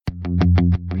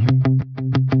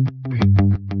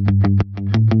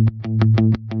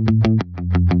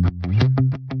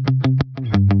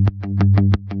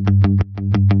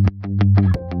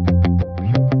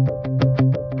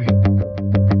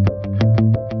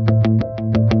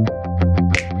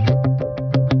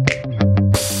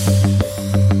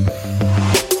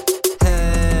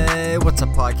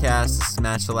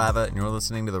Matt Shalava, and you're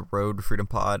listening to the Road to Freedom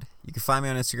Pod. You can find me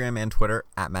on Instagram and Twitter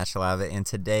at Matt Shalava, and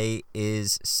today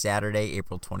is Saturday,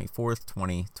 April 24th,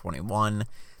 2021,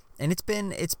 and it's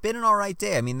been an alright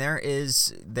day. I mean,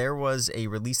 there was a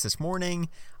release this morning.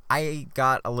 I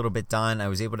got a little bit done. I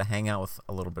was able to hang out with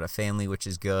a little bit of family, which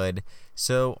is good.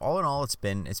 So all in all, it's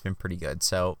been pretty good.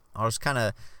 So I'm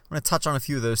going to touch on a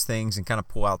few of those things and kind of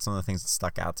pull out some of the things that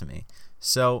stuck out to me.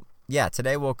 So yeah,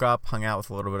 today woke up, hung out with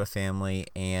a little bit of family,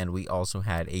 and we also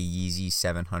had a Yeezy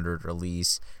 700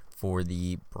 release for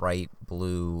the bright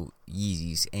blue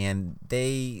Yeezys, and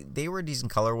they were a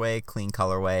decent colorway, clean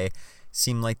colorway.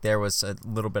 Seemed like there was a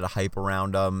little bit of hype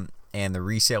around them, and the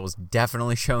resale was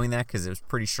definitely showing that because it was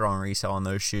pretty strong resale on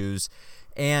those shoes.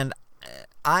 And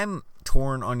I'm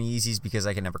torn on Yeezys because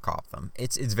I can never cop them.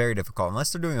 It's very difficult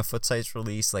unless they're doing a foot size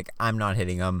release. Like, I'm not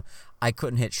hitting them. I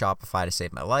couldn't hit Shopify to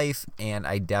save my life, and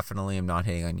I definitely am not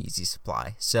hitting on Yeezy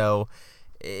Supply. So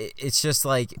it's just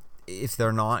like, if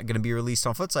they're not going to be released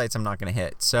on foot sites, I'm not going to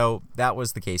hit. So that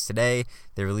was the case today.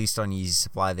 They released on Yeezy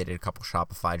Supply. They did a couple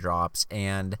Shopify drops,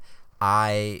 and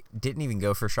I didn't even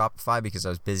go for Shopify because I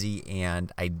was busy,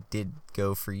 and I did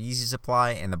go for Yeezy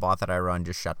Supply, and the bot that I run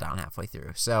just shut down halfway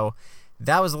through. So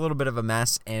that was a little bit of a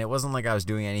mess, and it wasn't like I was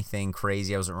doing anything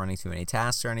crazy. I wasn't running too many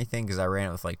tasks or anything because I ran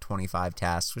it with like 25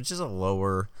 tasks, which is a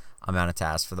lower amount of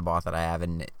tasks for the bot that I have,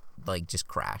 and it like just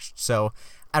crashed. So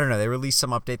I don't know. They released some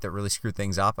update that really screwed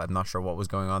things up. I'm not sure what was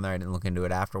going on there. I didn't look into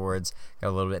it afterwards. Got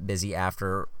a little bit busy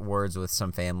afterwards with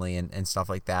some family and stuff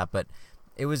like that, but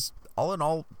it was all in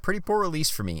all pretty poor release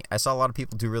for me. I saw a lot of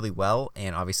people do really well,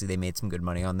 and obviously they made some good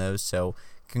money on those. So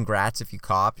congrats if you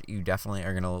copped. You definitely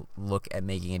are going to look at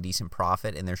making a decent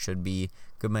profit, and there should be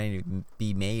good money to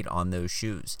be made on those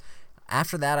shoes.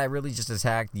 After that, I really just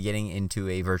attacked getting into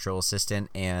a virtual assistant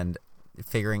and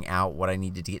figuring out what I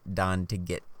needed to get done to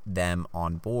get them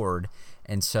on board.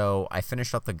 And so I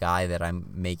finished up the guy that I'm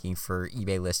making for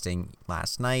eBay listing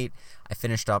last night. I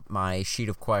finished up my sheet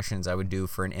of questions I would do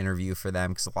for an interview for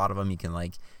them, because a lot of them you can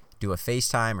like do a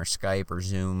FaceTime or Skype or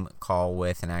Zoom call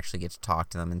with and actually get to talk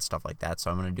to them and stuff like that. So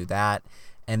I'm going to do that.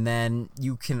 And then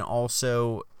you can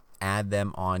also add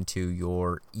them onto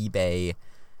your eBay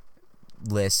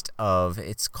list of,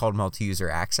 it's called multi-user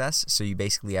access. So you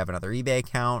basically have another eBay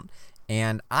account,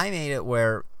 and I made it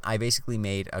where I basically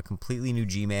made a completely new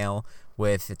Gmail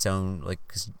with its own, like,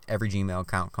 because every Gmail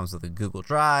account comes with a Google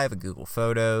Drive, a Google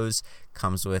Photos,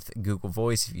 comes with Google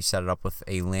Voice if you set it up with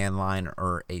a landline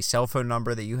or a cell phone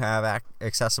number that you have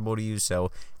accessible to you.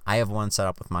 So I have one set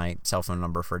up with my cell phone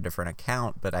number for a different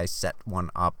account, but I set one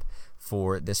up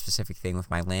for this specific thing with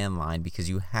my landline because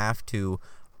you have to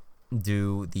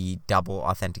do the double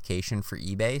authentication for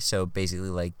eBay. So basically,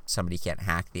 like, somebody can't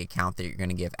hack the account that you're going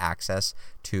to give access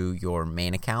to your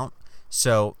main account.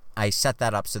 So I set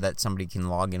that up so that somebody can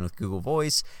log in with Google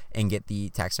Voice and get the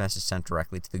text message sent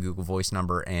directly to the Google Voice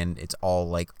number, and it's all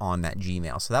like on that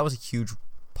Gmail. So that was a huge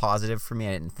positive for me.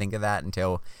 I didn't think of that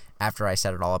until after I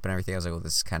set it all up and everything. I was like, well,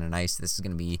 this is kind of nice. This is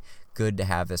going to be good to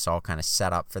have this all kind of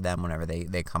set up for them whenever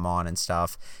they come on and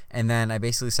stuff. And then I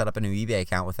basically set up a new eBay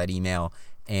account with that email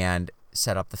and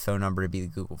set up the phone number to be the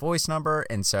Google Voice number.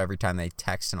 And so every time they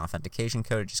text an authentication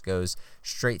code, it just goes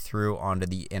straight through onto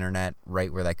the internet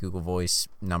right where that Google Voice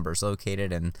number is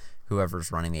located, and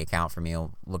whoever's running the account for me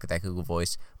will look at that Google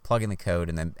Voice, plug in the code,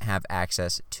 and then have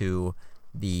access to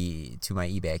my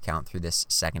eBay account through this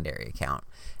secondary account.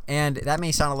 And that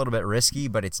may sound a little bit risky,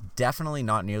 but it's definitely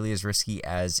not nearly as risky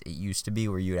as it used to be,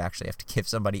 where you would actually have to give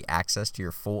somebody access to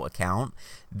your full account.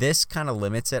 This kind of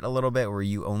limits it a little bit, where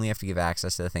you only have to give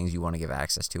access to the things you want to give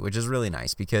access to, which is really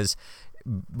nice, because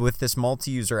with this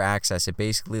multi-user access, it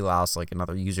basically allows like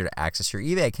another user to access your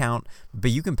eBay account,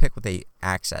 but you can pick what they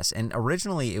access. And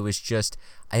originally it was just,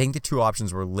 I think the two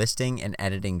options were listing and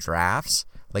editing drafts,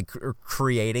 like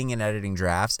creating and editing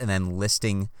drafts, and then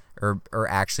listing or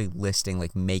actually listing,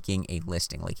 like making a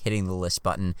listing, like hitting the list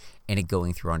button and it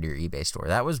going through onto your eBay store.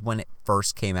 That was when it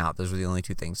first came out. Those were the only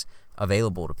two things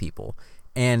available to people.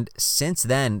 And since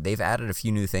then, they've added a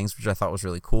few new things, which I thought was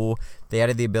really cool. They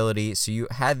added the ability, so you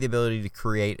had the ability to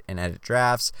create and edit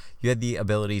drafts. You had the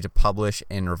ability to publish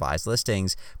and revise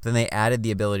listings. But then they added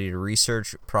the ability to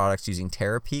research products using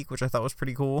Terapeak, which I thought was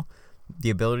pretty cool. The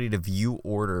ability to view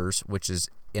orders, which is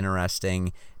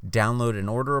interesting. Download an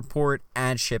order report,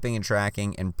 add shipping and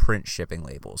tracking, and print shipping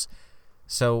labels.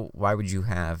 So why would you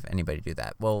have anybody do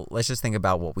that? Well, let's just think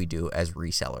about what we do as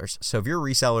resellers. So if you're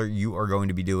a reseller, you are going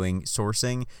to be doing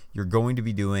sourcing. You're going to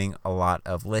be doing a lot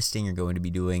of listing. You're going to be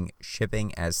doing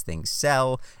shipping as things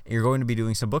sell. And you're going to be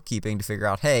doing some bookkeeping to figure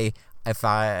out, hey, if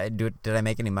I do, did I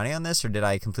make any money on this, or did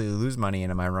I completely lose money,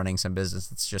 and am I running some business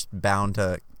that's just bound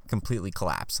to completely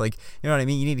collapse. Like, you know what I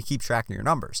mean? You need to keep track of your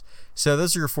numbers. So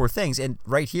those are your 4 things. And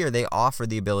right here, they offer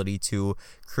the ability to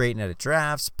create and edit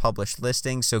drafts, publish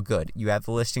listings. So good. You have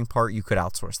the listing part. You could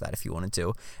outsource that if you wanted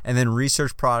to. And then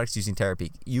research products using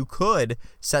Terapeak. You could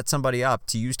set somebody up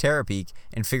to use Terapeak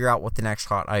and figure out what the next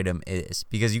hot item is,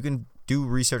 because you can do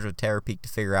research with Terapeak to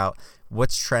figure out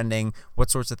what's trending, what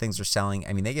sorts of things are selling.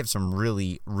 I mean, they give some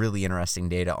really, really interesting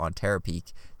data on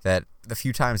Terapeak that the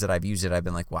few times that I've used it, I've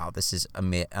been like, wow, this is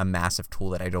a massive tool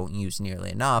that I don't use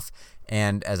nearly enough.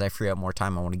 And as I free up more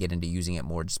time, I want to get into using it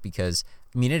more, just because,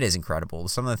 I mean, it is incredible.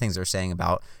 Some of the things they're saying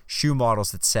about shoe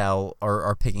models that sell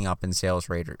are picking up in sales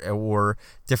rate, or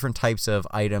different types of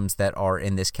items that are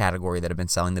in this category that have been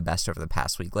selling the best over the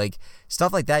past week. Like,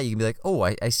 stuff like that, you can be like, oh,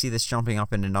 I see this jumping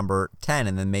up into number 10,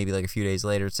 and then maybe like a few days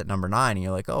later it's at number 9, and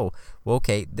you're like, oh, well,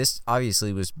 okay, this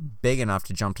obviously was big enough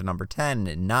to jump to number 10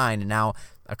 and 9, and now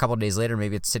a couple of days later,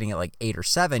 maybe it's sitting at like 8 or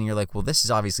 7. You're like, well, this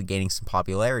is obviously gaining some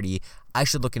popularity. I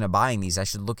should look into buying these. I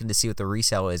should look into see what the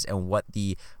resale is and what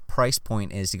the price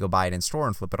point is to go buy it in store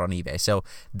and flip it on eBay. So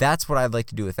that's what I'd like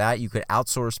to do with that. You could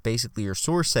outsource basically your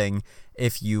sourcing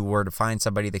if you were to find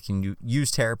somebody that can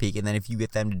use Terapeak, and then if you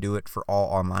get them to do it for all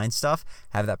online stuff,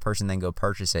 have that person then go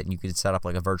purchase it, and you could set up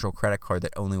like a virtual credit card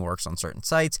that only works on certain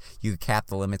sites. You could cap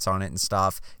the limits on it and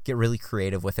stuff, get really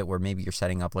creative with it, where maybe you're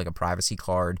setting up like a privacy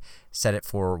card, set it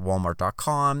for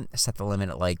Walmart.com, set the limit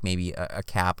at like maybe a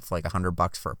cap of like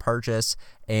 $100 for a purchase.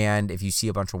 And if you see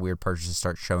a bunch of weird purchases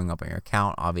start showing up on your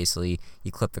account, obviously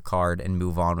you clip the card and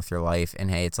move on with your life. And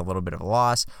hey, it's a little bit of a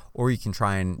loss. Or you can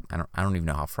try and I don't even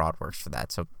know how fraud works for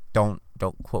that, so don't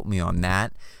quote me on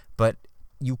that. But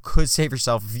you could save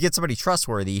yourself, if you get somebody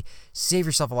trustworthy, save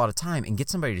yourself a lot of time and get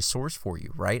somebody to source for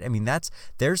you, right? I mean,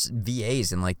 there's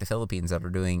VAs in like the Philippines that are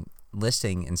doing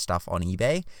listing and stuff on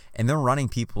eBay, and they're running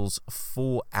people's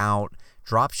full out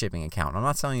drop shipping account. I'm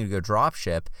not telling you to go drop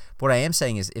ship, but what I am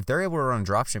saying is if they're able to run a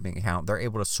drop shipping account, they're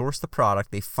able to source the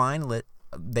product, they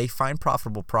find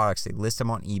profitable products, they list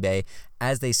them on eBay.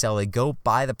 As they sell, they go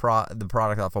buy the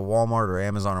product off of Walmart or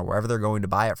Amazon or wherever they're going to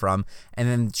buy it from, and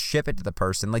then ship it to the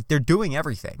person. Like, they're doing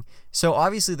everything. So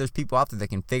obviously there's people out there that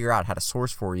can figure out how to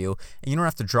source for you, and you don't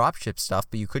have to drop ship stuff,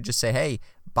 but you could just say, hey,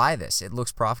 buy this, it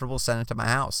looks profitable, send it to my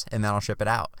house, and then I'll ship it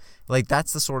out. Like,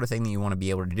 that's the sort of thing that you want to be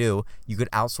able to do. You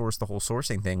could outsource the whole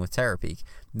sourcing thing with Terapeak.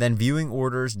 Then viewing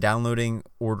orders, downloading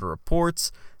order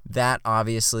reports, that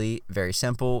obviously very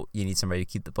simple. You need somebody to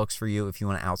keep the books for you if you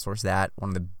want to outsource that.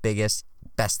 One of the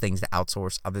best things to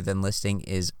outsource other than listing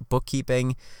is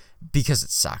bookkeeping, because it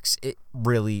sucks. It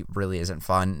really, really isn't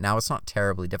fun. Now, it's not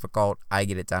terribly difficult. I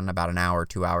get it done in about an hour,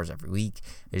 2 hours every week.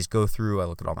 I just go through, I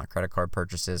look at all my credit card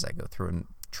purchases, I go through and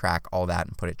track all that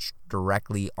and put it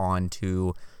directly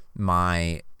onto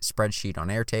my spreadsheet on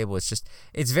Airtable.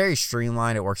 It's very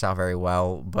streamlined. It works out very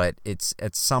well, but it's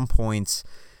at some points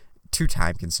too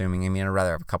time consuming. I mean, I'd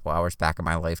rather have a couple hours back in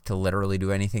my life to literally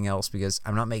do anything else, because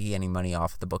I'm not making any money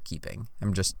off of the bookkeeping.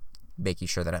 I'm just making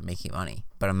sure that I'm making money,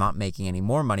 but I'm not making any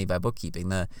more money by bookkeeping.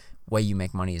 The way you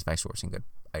make money is by sourcing good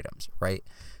items, right?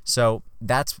 So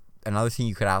that's another thing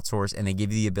you could outsource, and they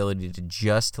give you the ability to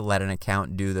just let an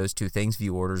account do those 2 things,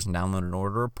 view orders and download an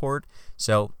order report.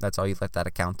 So that's all you let that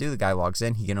account do. The guy logs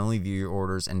in, he can only view your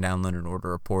orders and download an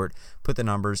order report, put the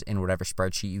numbers in whatever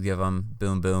spreadsheet you give him,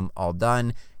 boom, boom, all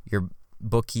done. Your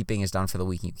bookkeeping is done for the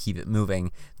week, and you keep it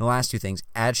moving. The last 2 things,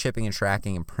 add shipping and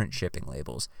tracking and print shipping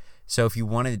labels. So if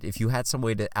you had some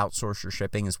way to outsource your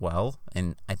shipping as well,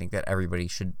 and I think that everybody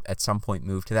should at some point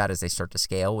move to that as they start to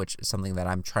scale, which is something that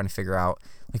I'm trying to figure out,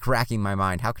 like racking my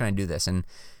mind, how can I do this? And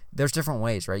there's different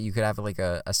ways, right? You could have like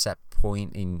a set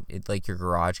point in it, like your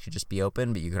garage could just be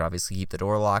open, but you could obviously keep the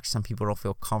door locked. Some people don't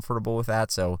feel comfortable with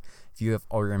that. So if you have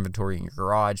all your inventory in your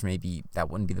garage, maybe that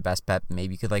wouldn't be the best bet.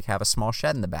 Maybe you could like have a small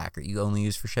shed in the back that you only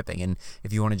use for shipping. And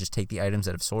if you want to just take the items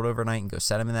that have sold overnight and go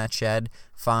set them in that shed,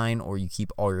 fine. Or you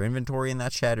keep all your inventory in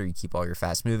that shed, or you keep all your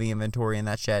fast moving inventory in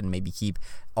that shed, and maybe keep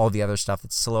all the other stuff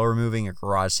that's slower moving, your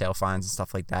garage sale finds and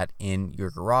stuff like that, in your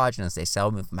garage. And as they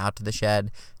sell, move them out to the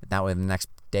shed. And that way the next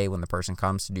day when the person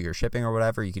comes to do your shipping or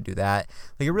whatever, you could do that.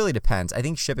 Like, it really depends. I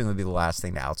think shipping would be the last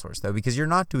thing to outsource, though, because you're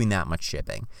not doing that much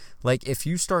shipping. Like, if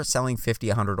you start selling 50,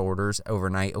 100 orders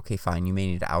overnight, okay, fine, you may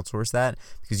need to outsource that,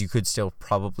 because you could still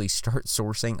probably start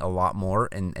sourcing a lot more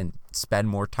and spend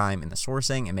more time in the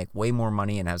sourcing and make way more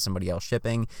money and have somebody else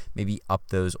shipping, maybe up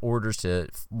those orders to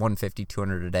 150,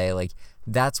 200 a day. Like,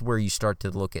 that's where you start to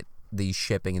look at the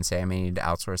shipping and say, I may need to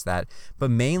outsource that.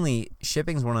 But mainly,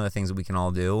 shipping is one of the things that we can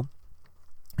all do.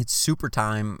 It's super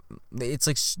time. It's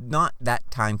like not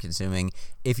that time consuming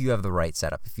if you have the right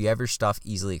setup. If you have your stuff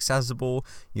easily accessible,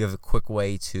 you have a quick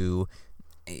way to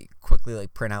quickly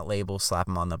like print out labels, slap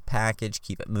them on the package,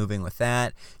 keep it moving with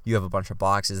that. You have a bunch of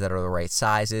boxes that are the right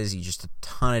sizes. You just a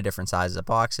ton of different sizes of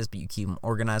boxes, but you keep them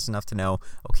organized enough to know,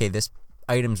 okay, this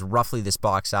item's roughly this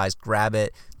box size. Grab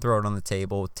it, throw it on the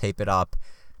table, tape it up.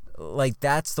 Like,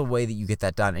 that's the way that you get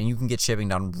that done, and you can get shipping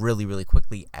done really, really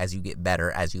quickly as you get better,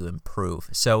 as you improve.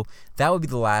 So that would be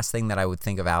the last thing that I would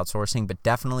think of outsourcing, but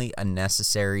definitely a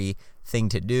necessary thing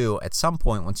to do at some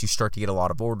point once you start to get a lot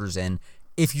of orders in,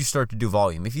 if you start to do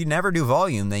volume. If you never do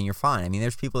volume, then you're fine. I mean,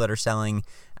 there's people that are selling,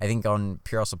 I think on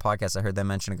Pure Hustle Podcast, I heard them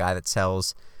mention a guy that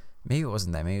sells, maybe it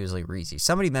wasn't that, maybe it was like Reezy.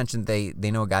 Somebody mentioned they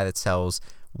know a guy that sells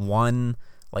one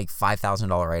like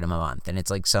 $5,000 item a month, and it's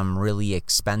like some really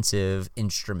expensive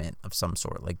instrument of some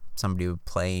sort, like somebody would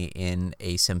play in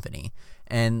a symphony,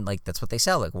 and like that's what they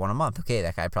sell, like one a month. Okay,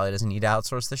 that guy probably doesn't need to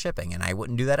outsource the shipping, and I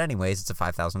wouldn't do that anyways. It's a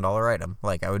 $5,000 item.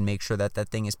 Like, I would make sure that that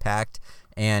thing is packed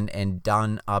and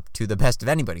done up to the best of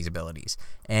anybody's abilities,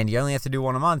 and you only have to do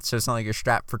one a month, so it's not like you're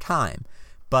strapped for time.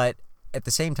 But at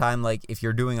the same time, like, if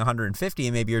you're doing 150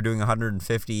 and maybe you're doing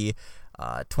 150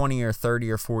 $20 or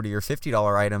 $30 or $40 or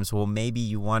 $50 items, well, maybe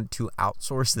you want to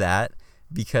outsource that,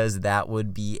 because that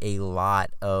would be a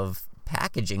lot of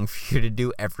packaging for you to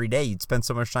do every day. You'd spend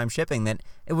so much time shipping that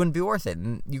it wouldn't be worth it,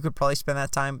 and you could probably spend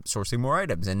that time sourcing more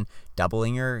items and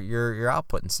doubling your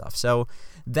output and stuff. So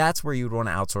that's where you'd want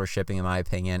to outsource shipping, in my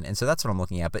opinion, and so that's what I'm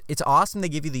looking at. But it's awesome they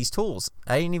give you these tools.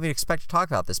 I didn't even expect to talk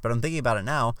about this, but I'm thinking about it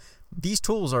now. These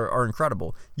tools are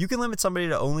incredible. You can limit somebody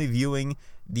to only viewing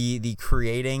the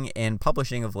creating and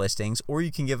publishing of listings, or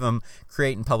you can give them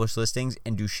create and publish listings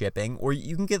and do shipping, or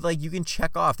you can get, like, you can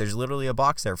check off. There's literally a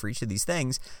box there for each of these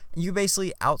things. You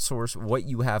basically outsource what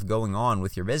you have going on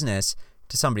with your business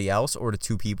to somebody else, or to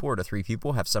 2 people, or to 3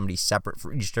 people. Have somebody separate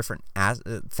for each different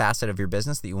facet of your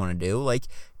business that you want to do. Like,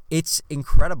 it's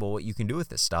incredible what you can do with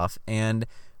this stuff. And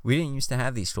we didn't used to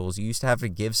have these tools. You used to have to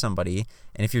give somebody,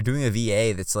 and if you're doing a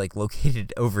VA that's like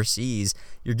located overseas,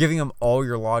 you're giving them all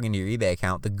your login to your eBay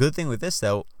account. The good thing with this,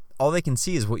 though, all they can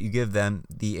see is what you give them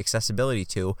the accessibility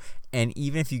to, and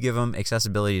even if you give them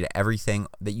accessibility to everything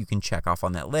that you can check off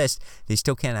on that list, they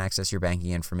still can't access your banking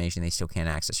information. They still can't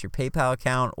access your PayPal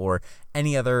account or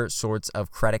any other sorts of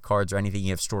credit cards or anything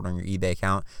you have stored on your eBay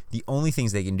account. The only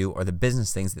things they can do are the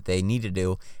business things that they need to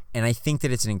do, and I think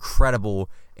that it's an incredible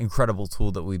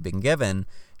tool that we've been given.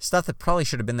 Stuff that probably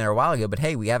should have been there a while ago, but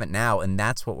hey, we have it now, and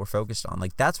that's what we're focused on.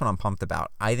 Like, that's what I'm pumped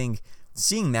about. I think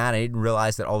seeing that, I didn't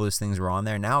realize that all those things were on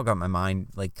there. Now I got my mind,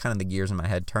 like, kind of the gears in my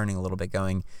head turning a little bit,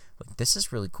 going, like, this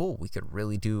is really cool. I could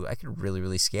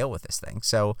really scale with this thing.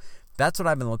 So that's what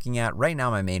I've been looking at. Right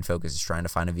now, my main focus is trying to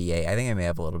find a VA. I think I may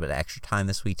have a little bit of extra time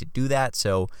this week to do that,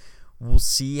 so we'll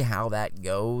see how that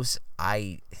goes.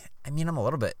 I mean, I'm a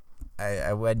little bit,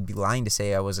 I would be lying to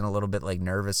say I wasn't a little bit, like,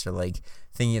 nervous, or like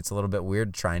thinking it's a little bit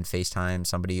weird to try and FaceTime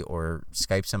somebody or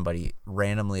Skype somebody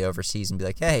randomly overseas and be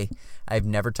like, hey, I've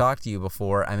never talked to you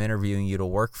before. I'm interviewing you to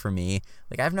work for me.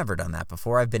 Like, I've never done that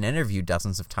before. I've been interviewed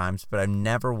dozens of times, but I've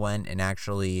never went and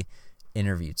actually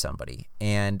interviewed somebody.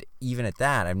 And even at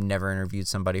that, I've never interviewed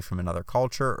somebody from another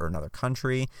culture or another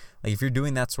country. Like, if you're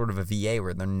doing that sort of a VA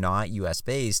where they're not US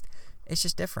based, it's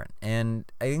just different.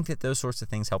 And I think that those sorts of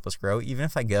things help us grow. Even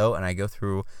if I go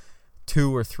through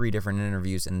 2 or 3 different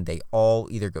interviews and they all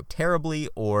either go terribly,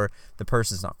 or the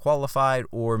person's not qualified,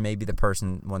 or maybe the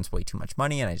person wants way too much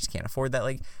money and I just can't afford that,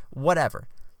 like, whatever,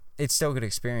 it's still a good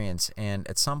experience. And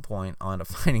at some point, on to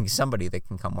finding somebody that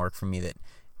can come work for me that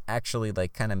actually,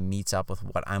 like, kind of meets up with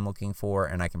what I'm looking for,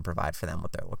 and I can provide for them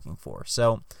what they're looking for.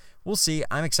 So we'll see.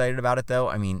 I'm excited about it, though.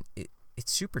 I mean,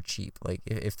 it's super cheap. Like,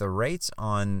 if the rates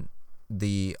on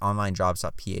the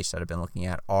onlinejobs.ph that I've been looking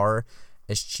at are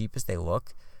as cheap as they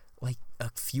look, like a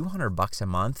few $100 a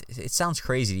month, it sounds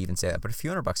crazy to even say that, but a few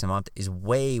 $100 a month is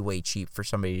way cheap for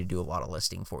somebody to do a lot of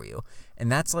listing for you. And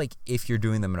that's like if you're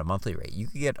doing them at a monthly rate. You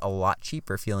could get a lot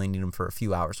cheaper if you only need them for a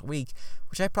few hours a week,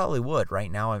 which I probably would.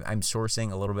 Right now, I'm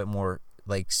sourcing a little bit more,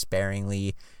 like,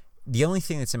 sparingly. The only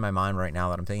thing that's in my mind right now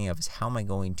that I'm thinking of is how am I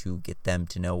going to get them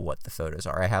to know what the photos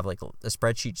are. I have, like, a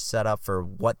spreadsheet set up for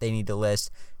what they need to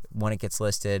list, when it gets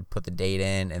listed, put the date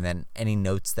in, and then any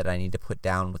notes that I need to put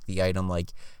down with the item,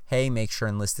 like, hey, make sure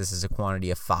and list this as a quantity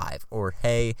of 5, or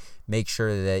hey, make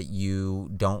sure that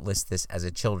you don't list this as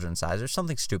a children's size, or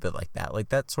something stupid like that. Like,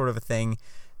 that sort of a thing,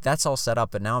 that's all set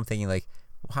up. But now I'm thinking, like,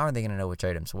 well, how are they going to know which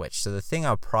item's which? So the thing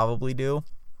I'll probably do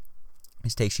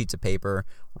is take sheets of paper,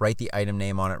 write the item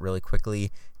name on it really quickly,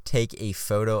 take a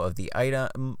photo of the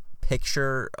item,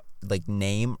 picture, like,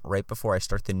 name right before I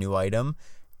start the new item,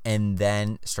 and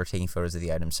then start taking photos of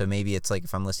the item. So maybe it's like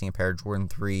if I'm listing a pair of Jordan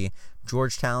 3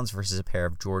 Georgetowns versus a pair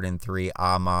of Jordan 3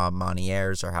 Ama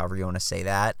Maniers, or however you want to say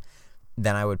that,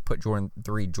 then I would put Jordan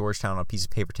 3 Georgetown on a piece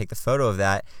of paper, take the photo of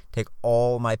that, take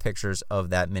all my pictures of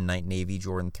that Midnight Navy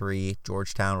Jordan 3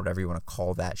 Georgetown, whatever you want to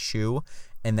call that shoe,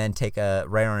 and then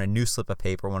write on a new slip of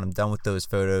paper when I'm done with those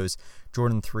photos,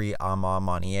 Jordan 3 Ama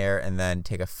Moniere, and then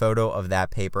take a photo of that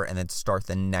paper and then start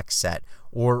the next set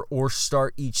or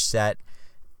start each set.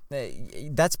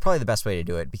 That's probably the best way to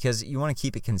do it because you want to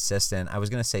keep it consistent. I was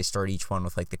going to say start each one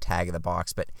with like the tag of the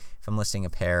box, but if I'm listing a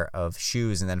pair of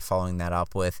shoes and then following that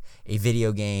up with a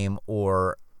video game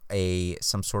or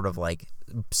some sort of like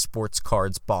sports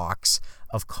cards box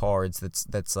of cards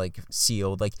that's like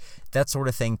sealed, like that sort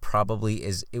of thing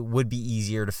it would be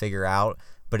easier to figure out,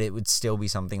 but it would still be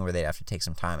something where they'd have to take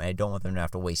some time. And I don't want them to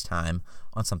have to waste time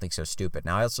on something so stupid.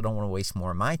 Now, I also don't want to waste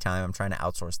more of my time. I'm trying to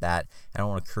outsource that. I don't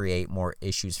want to create more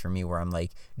issues for me where I'm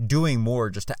like doing more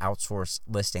just to outsource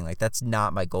listing. Like that's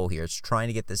not my goal here. It's trying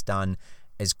to get this done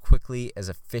as quickly, as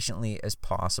efficiently as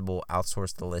possible,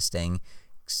 outsource the listing,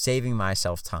 saving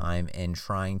myself time and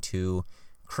trying to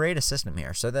create a system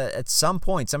here so that at some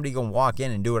point somebody can walk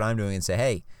in and do what I'm doing and say,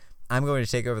 hey, I'm going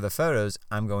to take over the photos.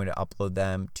 I'm going to upload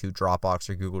them to Dropbox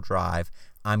or Google Drive.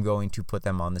 I'm going to put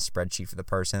them on the spreadsheet for the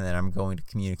person, and I'm going to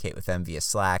communicate with them via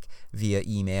Slack, via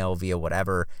email, via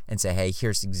whatever, and say, hey,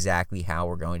 here's exactly how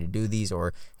we're going to do these,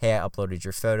 or hey, I uploaded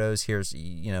your photos. Here's,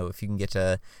 if you can get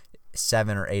to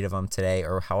 7 or 8 of them today,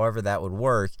 or however that would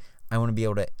work. I want to be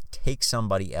able to take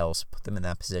somebody else, put them in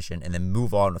that position, and then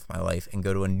move on with my life and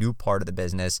go to a new part of the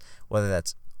business, whether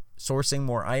that's sourcing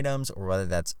more items or whether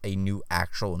that's a new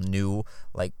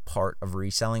like part of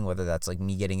reselling, whether that's like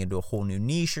me getting into a whole new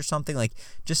niche or something. Like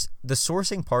just the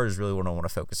sourcing part is really what I want to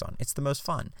focus on. It's the most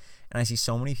fun. And I see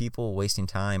so many people wasting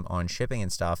time on shipping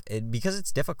and stuff because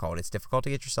it's difficult. It's difficult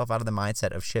to get yourself out of the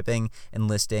mindset of shipping and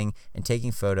listing and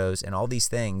taking photos and all these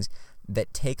things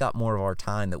that take up more of our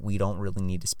time that we don't really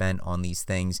need to spend on these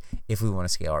things if we want to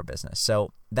scale our business.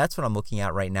 So that's what I'm looking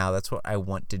at right now. That's what I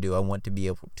want to do. I want to be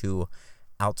able to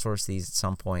outsource these at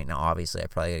some point. Now, obviously, I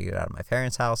probably gotta get out of my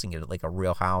parents' house and get like a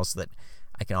real house that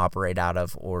I can operate out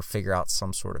of or figure out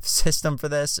some sort of system for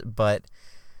this, but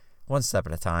one step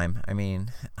at a time. I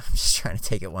mean, I'm just trying to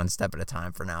take it one step at a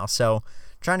time for now. So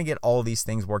trying to get all these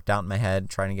things worked out in my head,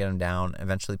 trying to get them down,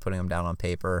 eventually putting them down on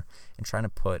paper and trying to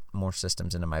put more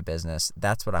systems into my business.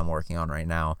 That's what I'm working on right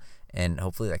now. And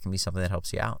hopefully that can be something that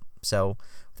helps you out. So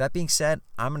with that being said,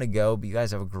 I'm going to go, but you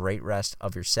guys have a great rest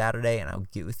of your Saturday and I'll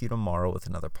get with you tomorrow with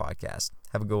another podcast.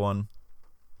 Have a good one.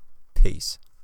 Peace.